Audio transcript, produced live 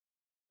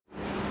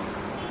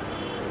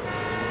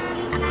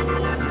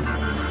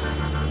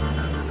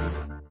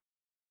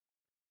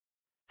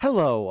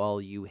Hello,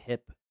 all you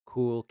hip,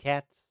 cool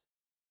cats.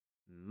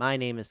 My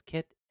name is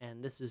Kit,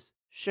 and this is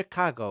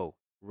Chicago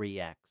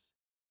Reacts.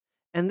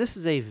 And this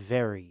is a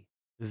very,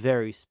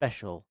 very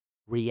special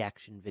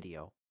reaction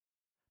video.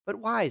 But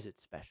why is it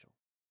special?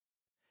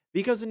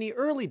 Because in the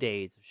early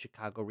days of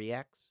Chicago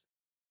Reacts,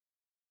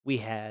 we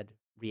had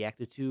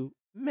reacted to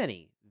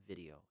many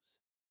videos.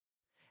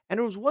 And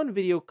there was one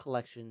video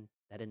collection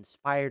that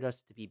inspired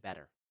us to be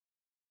better.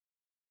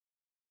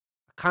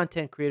 A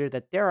content creator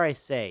that, dare I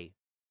say,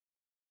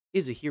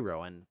 is a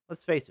hero, and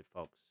let's face it,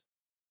 folks,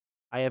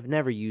 I have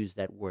never used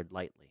that word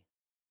lightly.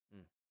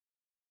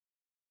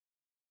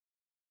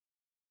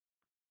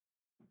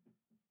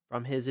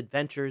 From his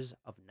adventures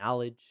of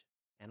knowledge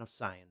and of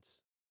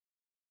science,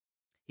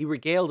 he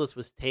regaled us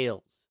with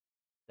tales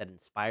that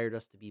inspired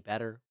us to be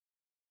better,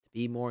 to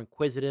be more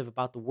inquisitive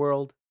about the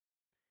world,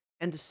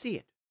 and to see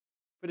it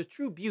for the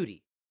true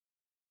beauty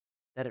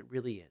that it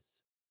really is.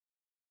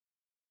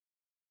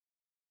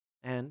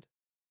 And,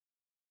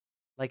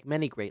 like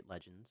many great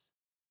legends,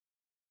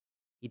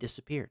 he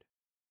disappeared,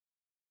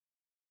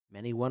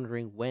 many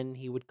wondering when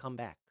he would come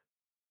back.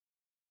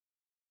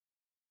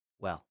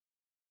 Well,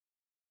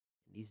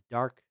 in these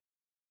dark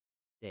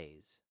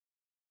days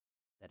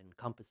that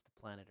encompass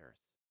the planet Earth,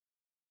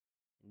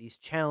 in these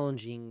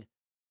challenging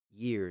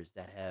years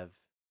that have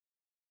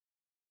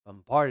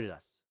bombarded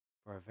us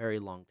for a very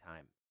long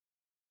time,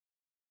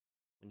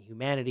 when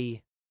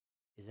humanity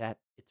is at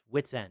its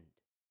wit's end,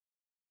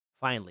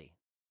 finally,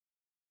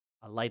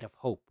 a light of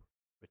hope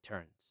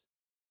returns.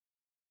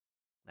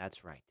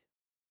 That's right.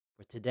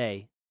 For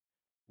today,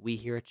 we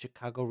here at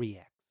Chicago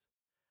Reacts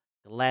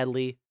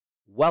gladly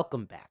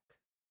welcome back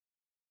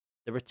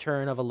the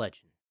return of a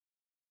legend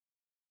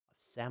of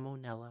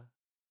Salmonella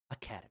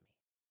Academy,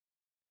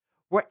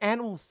 where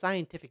animal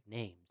scientific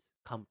names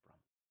come from.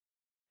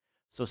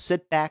 So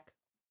sit back,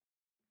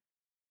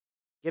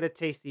 get a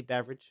tasty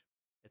beverage.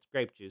 It's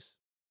grape juice.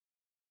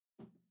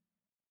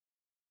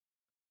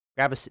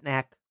 Grab a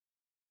snack,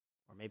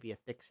 or maybe a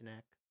thick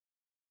snack,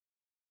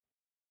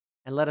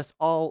 and let us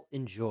all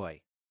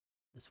enjoy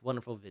this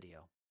wonderful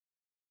video.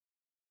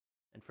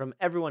 And from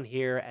everyone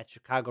here at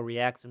Chicago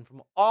Reacts and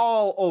from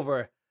all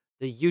over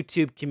the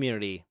YouTube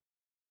community,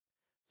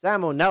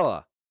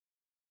 Salmonella,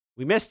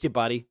 we missed you,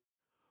 buddy.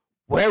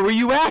 Where were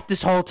you at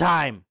this whole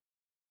time?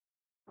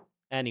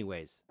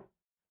 Anyways,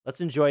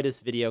 let's enjoy this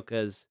video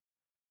because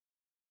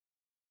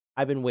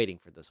I've been waiting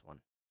for this one.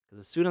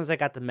 Because as soon as I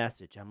got the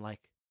message, I'm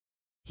like,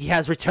 he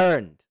has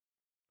returned.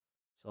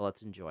 So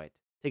let's enjoy it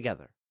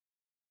together.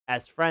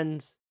 As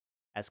friends,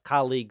 as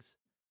colleagues,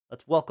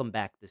 let's welcome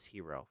back this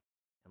hero.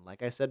 And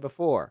like I said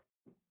before,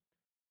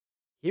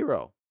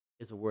 hero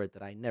is a word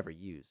that I never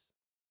use.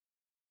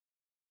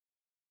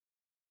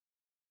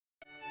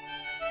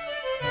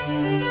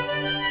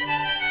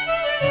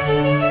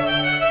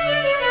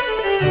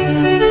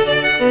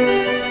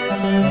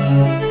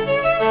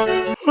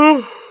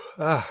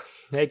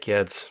 Hey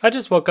kids, I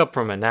just woke up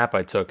from a nap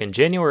I took in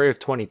January of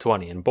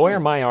 2020 and boy are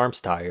my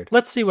arms tired.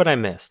 Let's see what I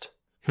missed.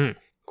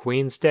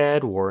 Queen's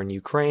dead, war in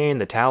Ukraine,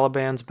 the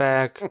Taliban's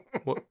back.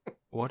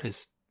 What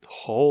is...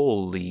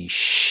 Holy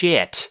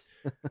shit.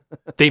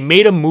 They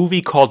made a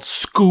movie called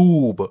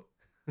Scoob.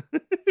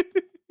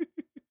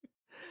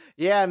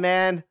 Yeah,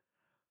 man.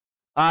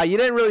 You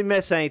didn't really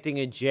miss anything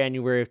in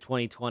January of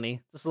 2020.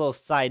 Just a little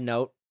side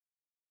note.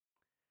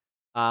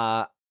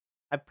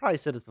 I've probably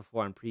said this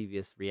before on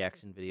previous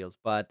reaction videos,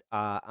 but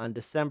on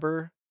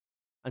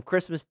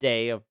Christmas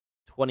Day of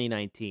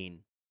 2019,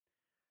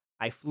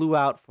 I flew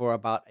out for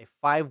about a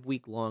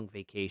 5-week-long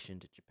vacation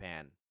to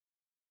Japan.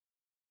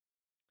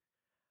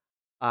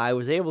 I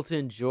was able to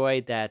enjoy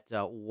that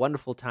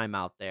wonderful time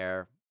out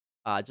there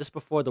just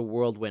before the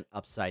world went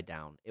upside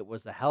down. It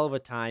was a hell of a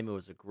time. It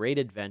was a great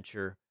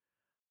adventure.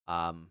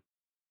 So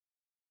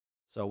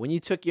when you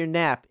took your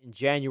nap in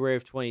January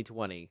of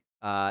 2020,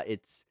 I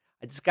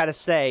just got to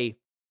say,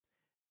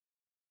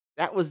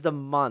 that was the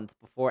month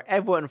before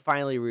everyone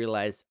finally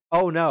realized,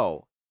 oh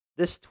no,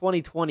 this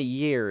 2020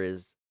 year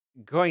is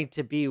going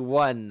to be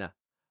one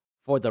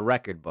for the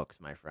record books,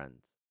 my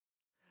friends.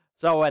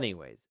 So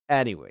anyways,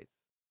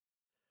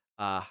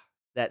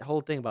 that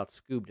whole thing about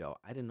Scoob-Doo,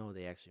 I didn't know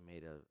they actually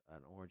made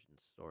an origin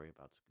story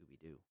about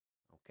Scooby-Doo.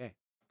 Okay.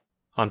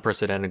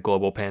 Unprecedented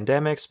global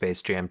pandemic,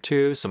 Space Jam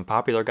 2, some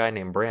popular guy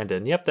named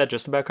Brandon. Yep, that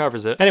just about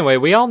covers it. Anyway,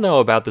 we all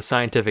know about the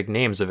scientific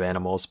names of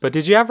animals, but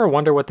did you ever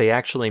wonder what they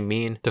actually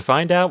mean? To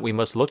find out, we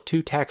must look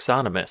to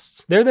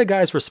taxonomists. They're the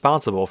guys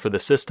responsible for the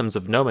systems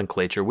of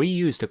nomenclature we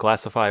use to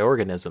classify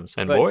organisms,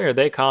 and boy are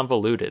they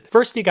convoluted.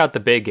 First you got the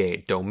big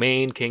 8,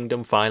 domain,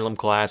 kingdom, phylum,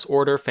 class,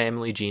 order,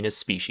 family, genus,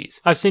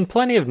 species. I've seen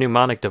plenty of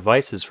mnemonic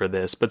devices for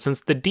this, but since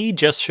the D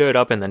just showed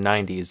up in the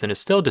 90s and is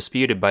still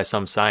disputed by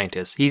some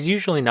scientists, he's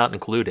usually not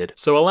included.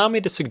 So allow me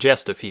to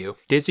suggest a few.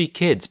 Dizzy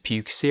kids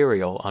puke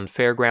cereal on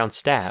fairground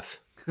staff.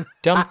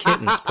 Dumb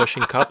kittens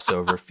pushing cups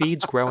over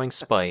feeds growing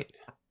spite.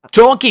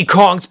 Donkey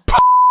Kong's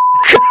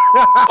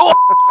oh,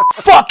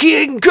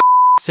 fucking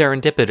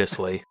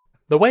serendipitously.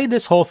 The way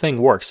this whole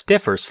thing works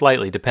differs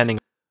slightly depending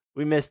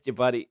We missed you,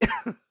 buddy.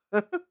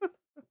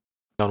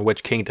 on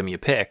which kingdom you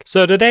pick.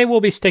 So today we'll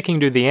be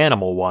sticking to the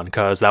animal one,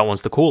 cause that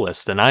one's the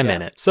coolest and I'm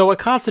in it. So what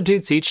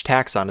constitutes each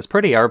taxon is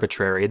pretty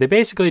arbitrary. They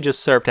basically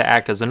just serve to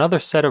act as another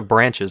set of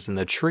branches in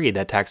the tree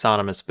that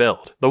taxonomists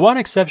build. The one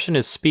exception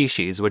is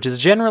species, which is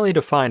generally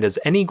defined as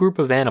any group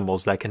of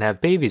animals that can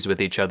have babies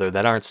with each other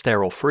that aren't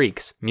sterile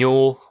freaks.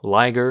 Mule,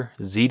 liger,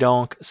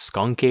 zedonk,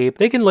 skunk ape,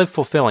 they can live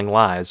fulfilling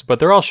lives, but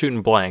they're all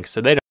shooting blanks,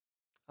 so they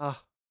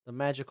Ah, the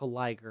magical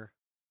liger.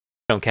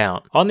 don't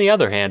count. On the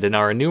other hand, in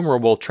our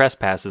innumerable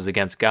trespasses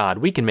against God,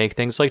 we can make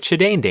things like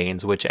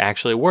chidaindanes, which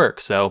actually work,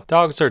 so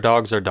dogs are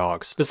dogs are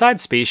dogs.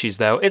 Besides species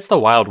though, it's the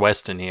Wild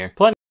West in here.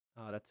 Plenty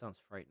Oh, that sounds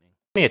frightening.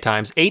 of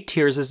times, 8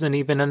 tiers isn't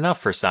even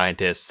enough for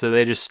scientists, so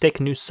they just stick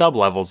new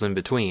sub-levels in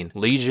between.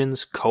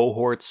 Legions,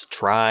 cohorts,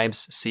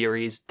 tribes,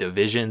 series,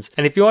 divisions,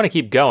 and if you want to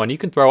keep going, you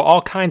can throw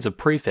all kinds of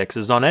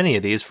prefixes on any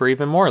of these for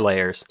even more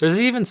layers. There's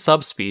even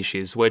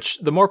subspecies, which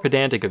the more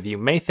pedantic of you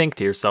may think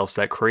to yourselves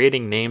that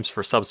creating names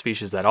for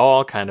subspecies at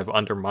all kind of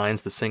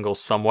undermines the single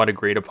somewhat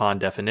agreed upon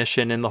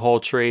definition in the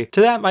whole tree.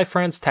 To that, my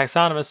friends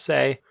taxonomists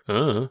say,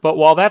 But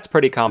while that's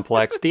pretty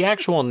complex, the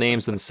actual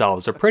names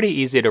themselves are pretty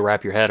easy to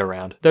wrap your head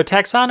around. Though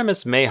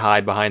taxonomists may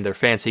hide behind their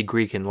fancy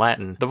Greek and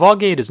Latin, the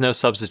Vulgate is no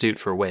substitute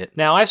for wit.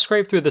 Now, I've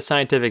scraped through the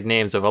scientific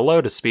names of a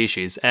load of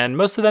species, and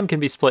most of them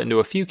can be split into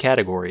a few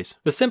categories.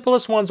 The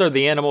simplest ones are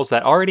the animals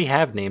that already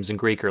have names in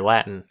Greek or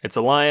Latin. It's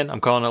a lion, I'm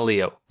calling it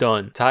Leo.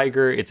 Done.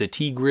 Tiger, it's a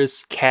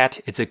tigris. Cat,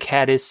 it's a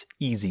caddis.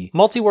 Easy.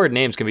 Multi-word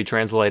names can be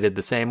translated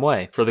the same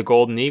way. For the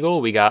golden eagle,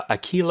 we got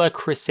Aquila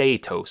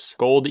chrysaetos.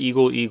 Gold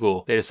eagle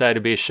eagle. They decided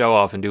to be a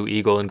show-off and do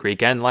eagle in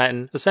Greek and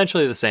Latin.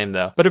 Essentially the same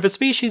though. But if a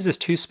species is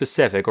too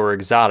specific or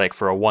exotic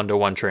for a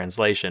one-to-one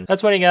translation,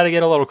 that's when you gotta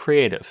get a little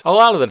creative. A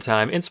lot of the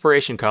time,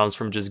 inspiration comes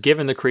from just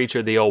giving the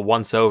creature the old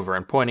once-over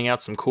and pointing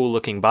out some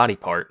cool-looking body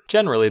part.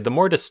 Generally, the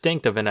more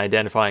distinct of an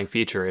identifying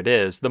feature it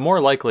is, the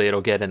more likely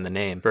it'll get in the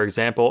name. For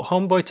example,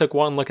 Homeboy took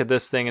one look at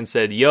this thing and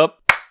said, "Yup,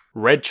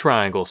 red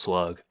triangle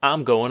slug.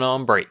 I'm going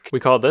on break." We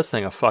called this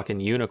thing a fucking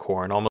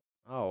unicorn, almost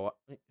Oh.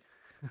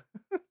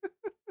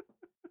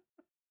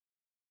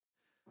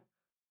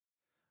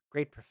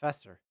 Great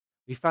professor.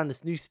 We found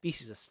this new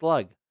species of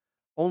slug.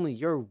 Only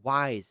your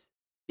wise,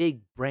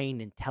 big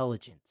brain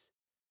intelligence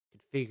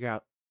could figure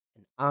out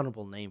an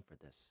honorable name for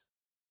this.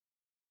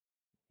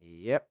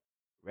 Yep.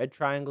 Red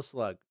triangle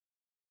slug.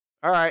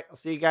 All right. I'll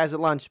see you guys at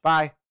lunch.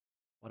 Bye.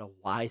 What a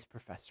wise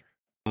professor.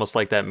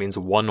 like that means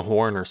one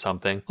horn or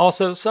something.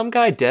 Also, some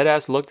guy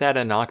deadass looked at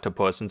an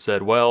octopus and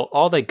said, well,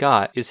 all they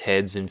got is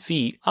heads and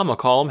feet. I'ma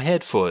call them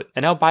headfoot.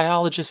 And now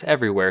biologists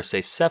everywhere say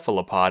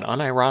cephalopod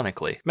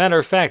unironically. Matter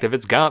of fact, if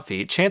it's got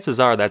feet, chances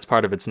are that's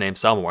part of its name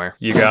somewhere.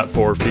 You got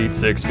 4 feet,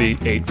 6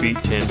 feet, 8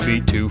 feet, 10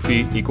 feet, 2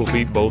 feet, equal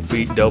feet, both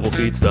feet, double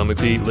feet, stomach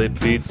feet, lip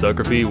feet,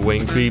 sucker feet,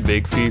 wing feet,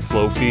 big feet,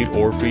 slow feet,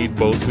 or feet,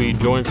 both feet,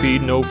 joint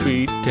feet, no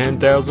feet,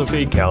 10,000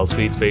 feet, cow's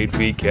feet, spade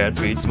feet, cat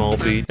feet, small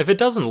feet. If it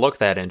doesn't look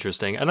that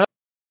interesting, another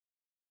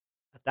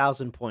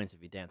 1,000 points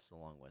if you danced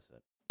along with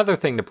it. Another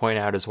thing to point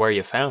out is where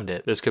you found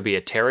it. This could be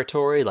a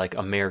territory like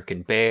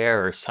American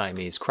bear or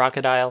Siamese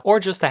crocodile, or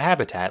just a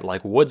habitat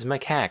like woods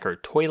macaque or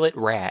toilet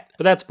rat.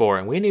 But that's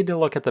boring. We need to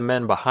look at the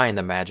men behind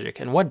the magic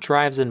and what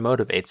drives and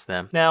motivates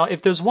them. Now,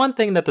 if there's one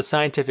thing that the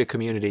scientific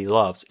community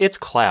loves, it's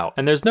clout.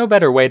 And there's no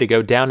better way to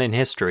go down in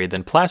history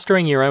than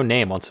plastering your own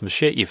name on some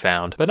shit you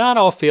found. But not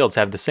all fields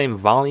have the same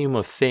volume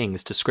of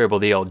things to scribble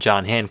the old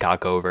John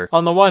Hancock over.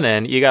 On the one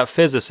end, you got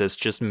physicists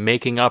just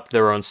making up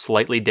their own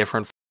slightly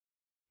different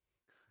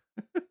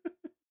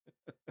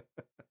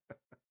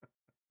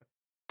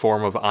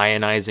form of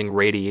ionizing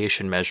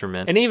radiation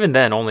measurement, and even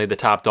then only the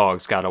top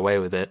dogs got away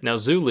with it. Now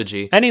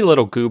zoology, any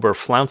little goober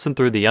flouncing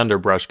through the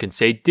underbrush can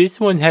say, this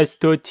one has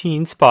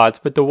 13 spots,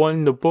 but the one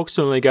in the book's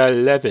only got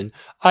 11.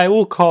 I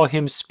will call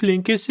him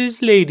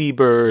Splinkus's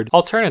ladybird.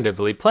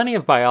 Alternatively, plenty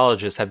of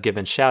biologists have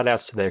given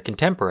shoutouts to their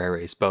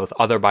contemporaries, both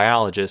other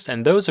biologists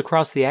and those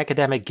across the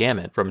academic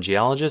gamut, from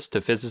geologists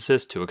to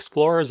physicists to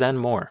explorers and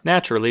more.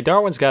 Naturally,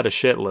 Darwin's got a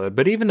shitload,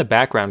 but even the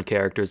background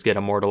characters get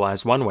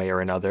immortalized one way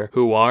or another.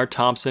 Who are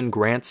Thomson,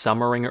 Grant,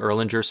 Summering,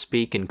 Erlanger,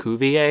 Speke, and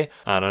Cuvier?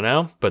 I don't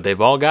know, but they've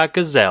all got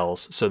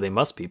gazelles, so they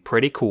must be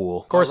pretty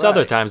cool. Of course,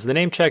 other times, the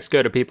name checks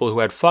go to people who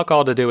had fuck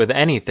all to do with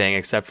anything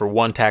except for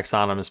one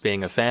taxonomist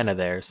being a fan of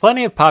theirs.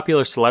 Plenty of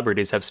popular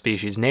celebrities have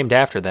species named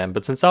after them,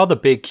 but since all the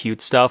big cute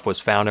stuff was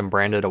found and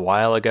branded a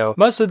while ago,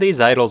 most of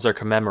these idols are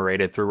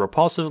commemorated through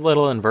repulsive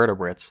little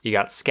invertebrates. You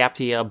got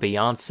Scaptia,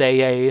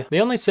 Beyonce. The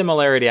only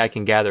similarity I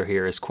can gather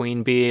here is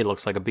queen bee,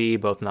 looks like a bee,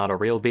 both not a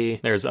real bee.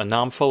 There's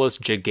Anomphilus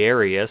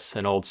jagarius,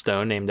 an old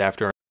stone named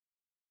after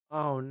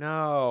Oh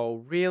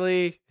no,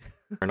 really?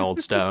 an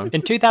old stone.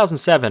 In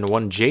 2007,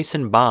 one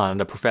Jason Bond,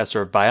 a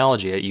professor of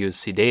biology at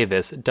UC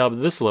Davis,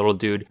 dubbed this little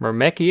dude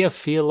Myrmecia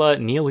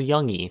Neil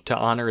Youngie to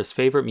honor his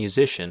favorite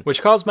musician,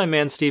 which caused my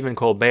man Stephen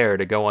Colbert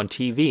to go on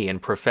TV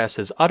and profess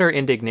his utter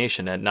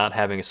indignation at not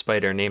having a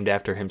spider named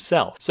after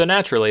himself. So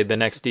naturally, the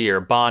next year,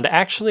 Bond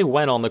actually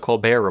went on the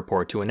Colbert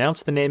Report to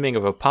announce the naming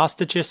of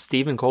apostachous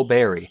Stephen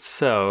Colbert.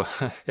 So,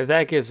 if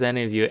that gives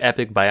any of you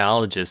epic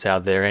biologists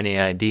out there any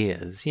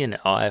ideas,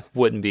 I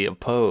wouldn't be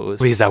opposed.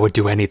 Please, I would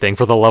do anything.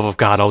 For the love of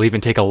God, I'll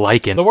even take a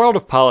lichen. The world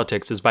of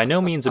politics is by no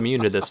means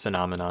immune to this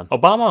phenomenon.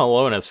 Obama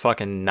alone has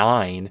fucking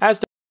 9.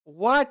 As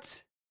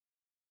What?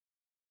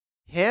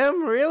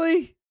 Him?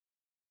 Really?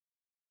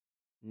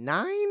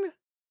 9?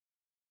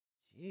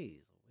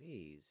 Jeez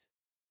Louise.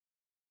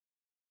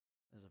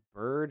 There's a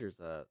bird, there's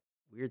a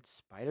weird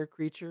spider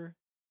creature.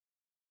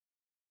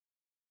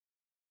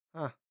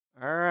 Huh.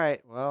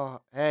 Alright,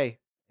 well, hey,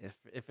 if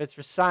it's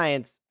for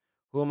science,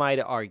 who am I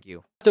to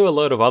argue? to a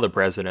load of other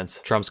presidents.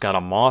 Trump's got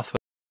a moth.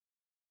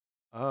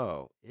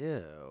 Oh,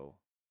 ew.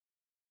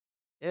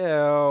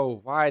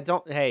 Ew. Why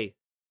don't hey,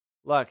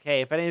 look,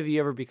 hey, if any of you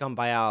ever become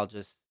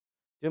biologists,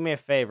 do me a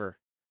favor.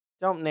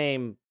 Don't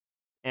name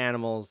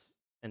animals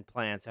and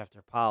plants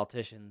after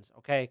politicians,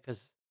 okay?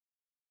 Because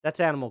that's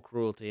animal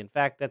cruelty. In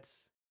fact,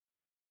 that's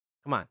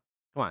come on,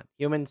 come on.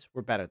 Humans,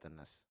 we're better than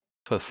this.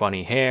 With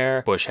funny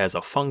hair, Bush has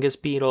a fungus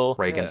beetle,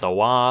 Reagan's Yeah. a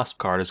wasp,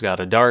 Carter's got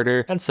a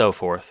darter, and so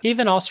forth.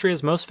 Even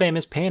Austria's most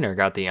famous painter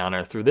got the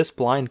honor through this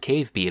blind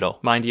cave beetle.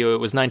 Mind you, it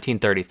was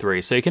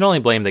 1933, so you can only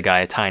blame the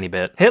guy a tiny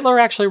bit. Hitler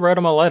actually wrote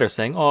him a letter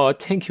saying, "Oh,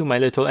 thank you, my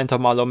little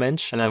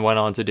entomologisch," and then went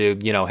on to do,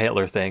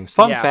 Hitler things.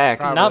 Fun Yeah,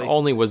 fact, probably. not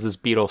only was this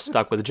beetle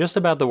stuck with just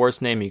about the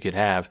worst name you could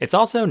have, it's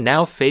also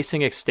now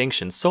facing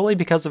extinction solely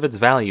because of its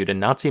value to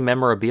Nazi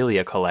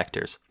memorabilia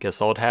collectors.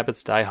 Guess old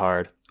habits die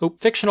hard. Oop,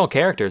 fictional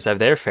characters have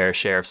their fair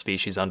share of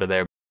species under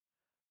their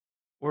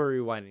We're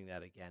rewinding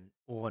that again.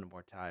 One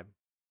more time.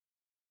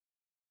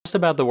 just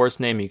about the worst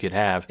name you could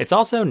have. It's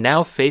also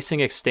now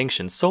facing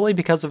extinction solely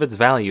because of its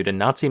value to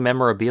Nazi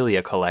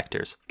memorabilia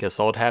collectors.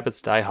 Guess old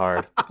habits die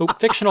hard. Oop,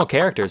 fictional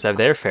characters have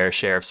their fair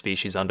share of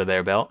species under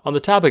their belt. On the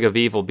topic of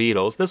evil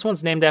beetles, this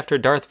one's named after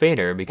Darth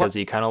Vader because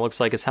he kinda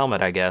looks like his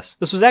helmet, I guess.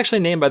 This was actually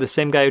named by the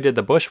same guy who did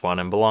the Bush one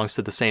and belongs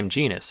to the same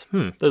genus.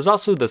 There's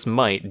also this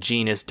mite,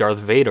 genus Darth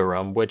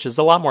Vaderum, which is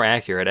a lot more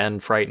accurate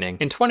and frightening.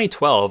 In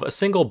 2012, a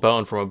single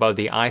bone from above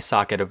the eye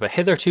socket of a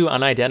hitherto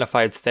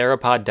unidentified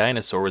theropod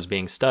dinosaur was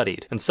being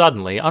studied. And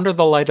suddenly, under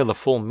the light of the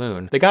full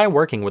moon, the guy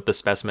working with the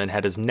specimen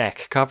had his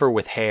neck covered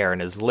with hair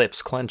and his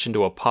lips clench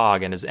into a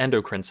pog and his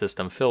endocrine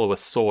system fill with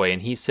soy,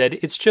 and he said,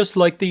 "It's just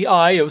like the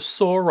eye of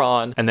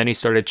Sauron." And then he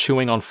started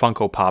chewing on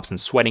Funko Pops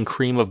and sweating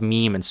cream of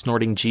meme and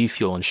snorting G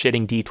Fuel and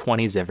shitting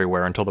D20s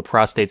everywhere until the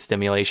prostate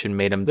stimulation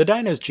made him. The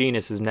dino's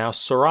genus is now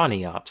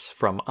Sauroniops,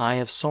 from Eye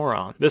of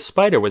Sauron. This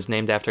spider was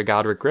named after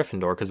Godric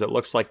Gryffindor because it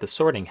looks like the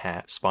Sorting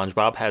Hat.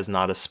 SpongeBob has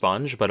not a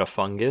sponge, but a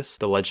fungus.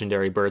 The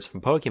legendary birds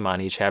from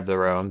Pokemon each have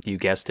their own, you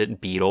guessed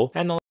it, beetle.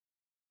 And the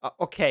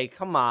Okay,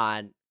 come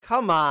on.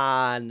 Come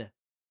on.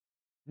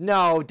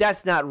 No,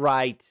 that's not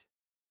right.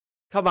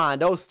 Come on,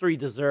 those 3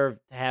 deserve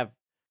to have...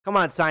 Come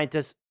on,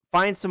 scientists.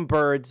 Find some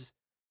birds,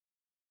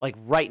 like,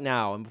 right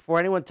now. And before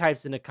anyone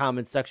types in the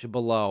comment section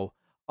below,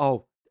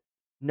 "Oh,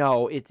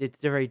 no, it's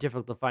very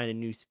difficult to find a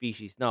new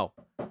species." No.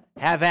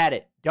 Have at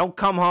it. Don't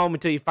come home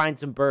until you find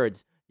some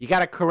birds. You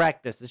gotta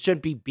correct this. It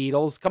shouldn't be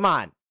beetles. Come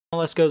on.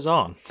 list goes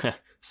on.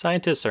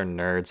 Scientists are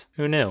nerds.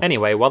 Who knew?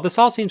 Anyway, while this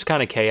all seems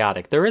kind of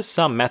chaotic, there is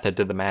some method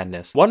to the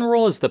madness. One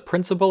rule is the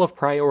principle of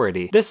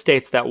priority. This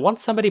states that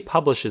once somebody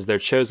publishes their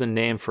chosen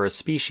name for a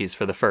species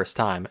for the first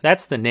time,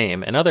 that's the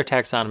name, and other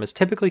taxonomists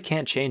typically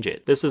can't change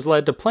it. This has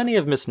led to plenty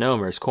of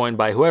misnomers coined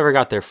by whoever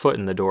got their foot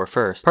in the door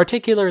first,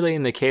 particularly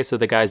in the case of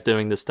the guys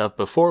doing this stuff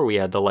before we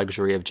had the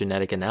luxury of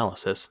genetic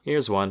analysis.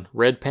 Here's one.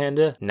 Red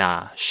panda?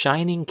 Nah.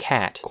 Shining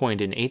cat, coined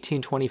in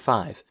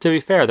 1825. To be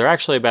fair, they're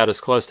actually about as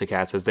close to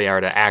cats as they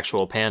are to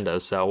actual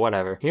pandas, so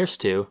whatever. Here's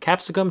 2.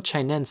 Capsicum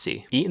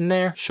chinense. Eaten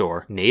there?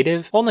 Sure.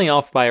 Native? Only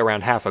off by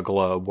around half a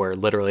globe, where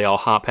literally all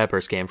hot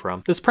peppers came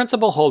from. This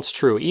principle holds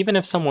true even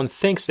if someone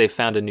thinks they've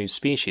found a new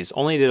species,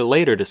 only to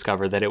later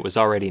discover that it was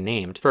already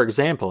named. For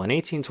example, in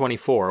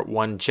 1824,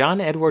 one John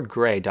Edward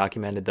Gray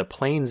documented the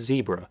plain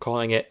zebra,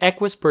 calling it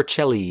Equus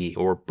burchellii,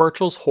 or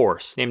Burchell's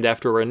horse, named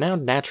after a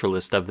renowned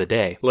naturalist of the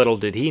day. Little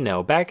did he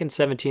know, back in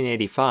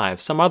 1785,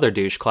 some other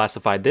douche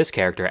classified this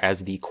character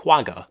as the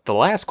quagga. The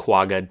last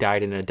quagga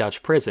died in a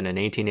Dutch prison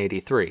in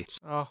 1883.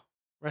 Oh,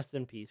 rest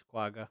in peace,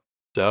 quagga.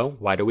 So,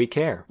 why do we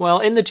care? Well,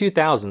 in the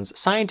 2000s,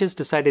 scientists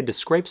decided to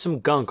scrape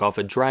some gunk off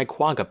a dry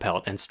quagga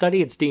pelt and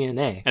study its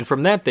DNA. And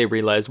from that they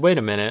realized, wait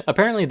a minute,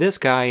 apparently this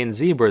guy and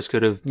zebras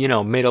could have,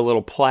 made a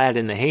little plaid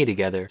in the hay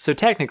together. So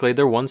technically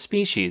they're one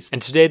species.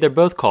 And today they're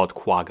both called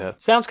quagga.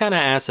 Sounds kinda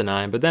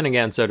asinine, but then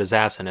again so does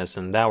asinus,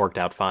 and that worked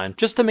out fine.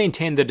 Just to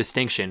maintain the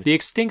distinction, the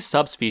extinct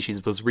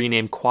subspecies was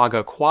renamed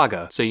quagga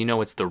quagga, so you know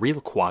it's the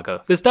real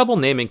quagga. This double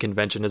naming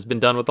convention has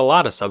been done with a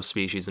lot of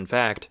subspecies, in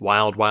fact.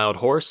 Wild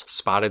horse,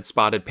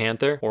 spotted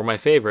panther, or my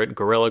favorite,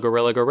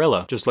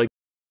 gorilla. Just like,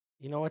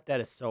 You know what?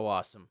 That is so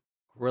awesome.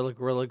 Gorilla,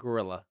 gorilla,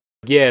 gorilla.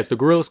 Yeah, it's the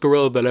gorillest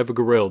gorilla that ever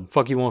gorilled.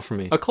 Fuck you want from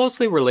me. A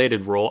closely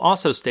related rule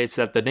also states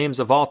that the names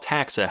of all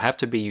taxa have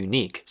to be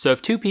unique. So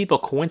if two people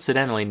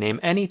coincidentally name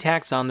any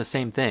taxa on the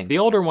same thing, the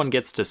older one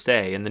gets to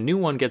stay and the new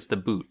one gets the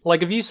boot.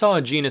 Like if you saw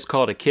a genus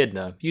called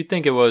Echidna, you'd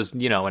think it was,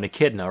 an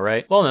echidna,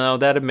 right? Well no,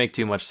 that'd make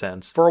too much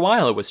sense. For a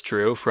while it was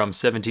true, from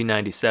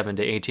 1797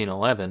 to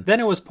 1811. Then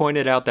it was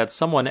pointed out that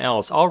someone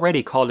else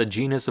already called a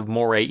genus of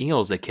moray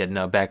eels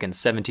Echidna back in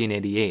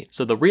 1788.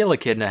 So the real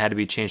Echidna had to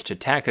be changed to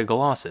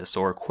Tachyglossus,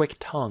 or quick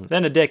tongue.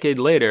 Then a decade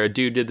later, a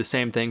dude did the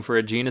same thing for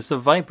a genus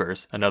of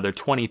vipers. Another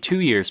 22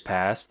 years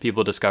passed,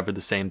 people discovered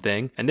the same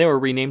thing, and they were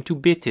renamed to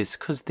Bitis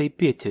cause they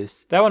bit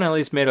us. That one at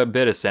least made a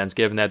bit of sense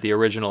given that the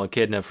original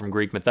echidna from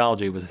Greek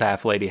mythology was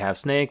half lady, half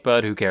snake,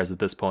 but who cares at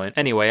this point.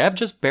 Anyway, I've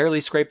just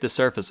barely scraped the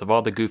surface of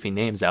all the goofy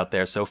names out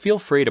there, so feel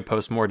free to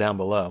post more down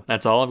below.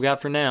 That's all I've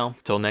got for now.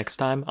 Till next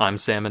time, I'm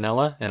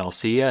Salmonella, and I'll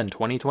see ya in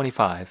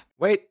 2025.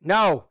 Wait,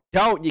 no,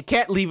 don't. You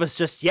can't leave us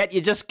just yet. You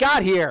just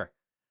got here.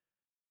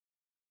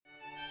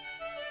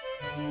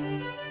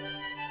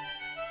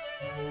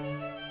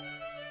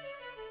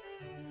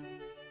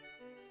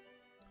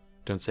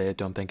 Don't say it,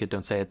 don't think it,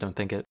 don't say it, don't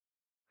think it.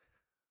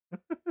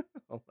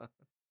 Hold on.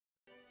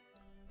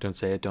 Don't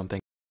say it, don't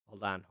think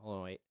Hold on,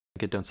 wait.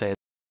 it, don't say it,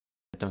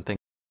 don't think.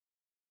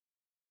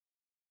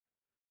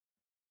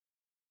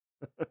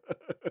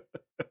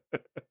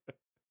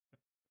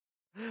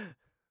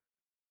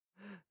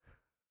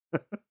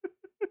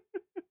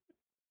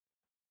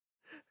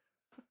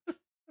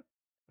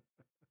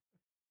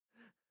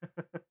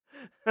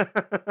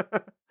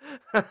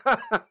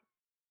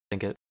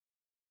 Think it.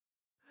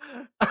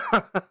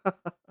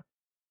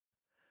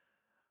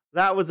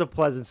 That was a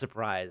pleasant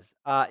surprise.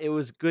 It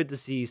was good to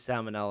see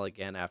Salmonella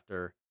again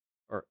or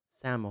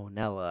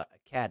Salmonella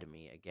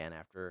Academy again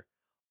after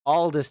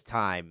all this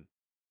time.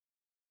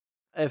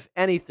 If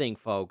anything,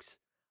 folks,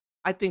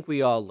 I think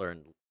we all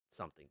learned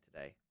something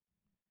today.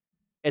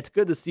 It's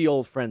good to see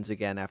old friends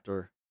again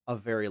after a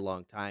very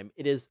long time.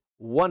 It is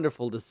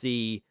wonderful to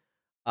see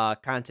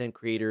content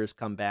creators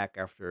come back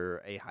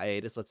after a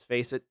hiatus. Let's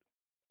face it,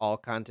 all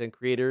content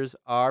creators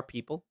are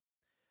people.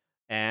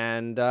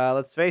 And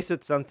let's face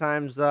it,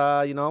 sometimes,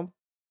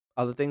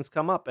 other things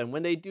come up. And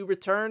when they do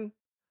return,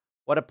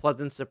 what a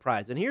pleasant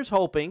surprise. And here's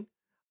hoping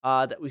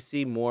that we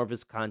see more of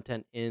his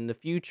content in the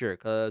future.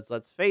 Because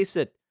let's face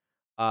it,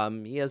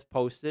 he has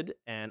posted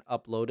and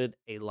uploaded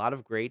a lot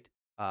of great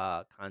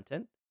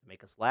content to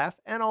make us laugh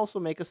and also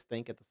make us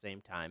think at the same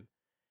time.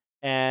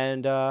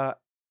 And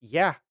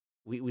yeah,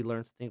 we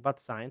learned something about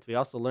science. We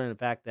also learned the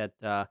fact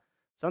that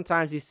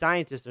sometimes these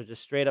scientists are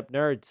just straight up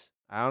nerds.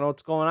 I don't know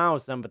what's going on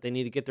with them, but they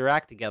need to get their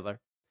act together.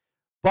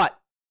 But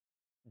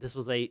this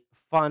was a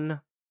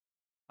fun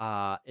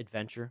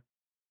adventure.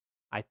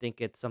 I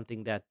think it's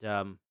something that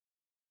I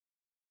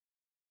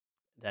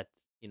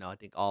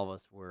think all of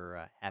us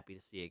were happy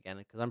to see again,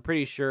 because I'm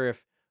pretty sure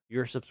if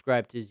you're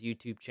subscribed to his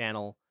YouTube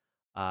channel,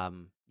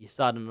 you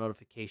saw the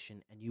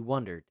notification and you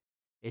wondered,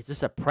 is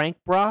this a prank,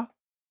 brah?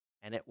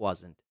 And it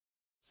wasn't.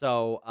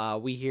 So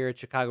we here at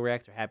Chicago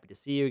Reacts are happy to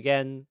see you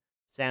again,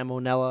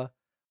 Salmonella.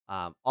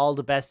 All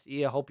the best to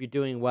you. I hope you're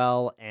doing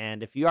well.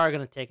 And if you are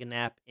going to take a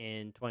nap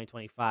in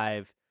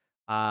 2025,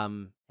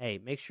 hey,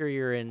 make sure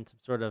you're in some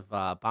sort of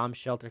bomb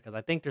shelter, because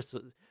I think there's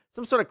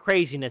some sort of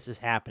craziness is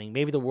happening.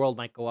 Maybe the world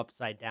might go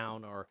upside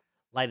down or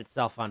light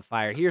itself on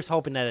fire. Here's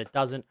hoping that it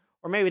doesn't,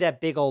 or maybe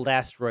that big old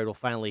asteroid will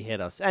finally hit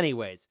us.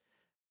 Anyways,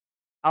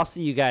 I'll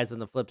see you guys on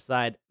the flip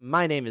side.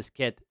 My name is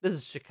Kit. This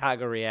is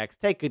Chicago Reacts.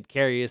 Take good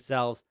care of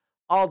yourselves.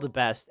 All the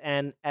best.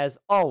 And as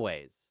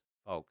always,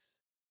 folks,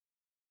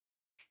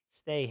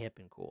 stay hip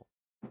and cool.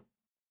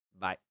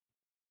 Bye.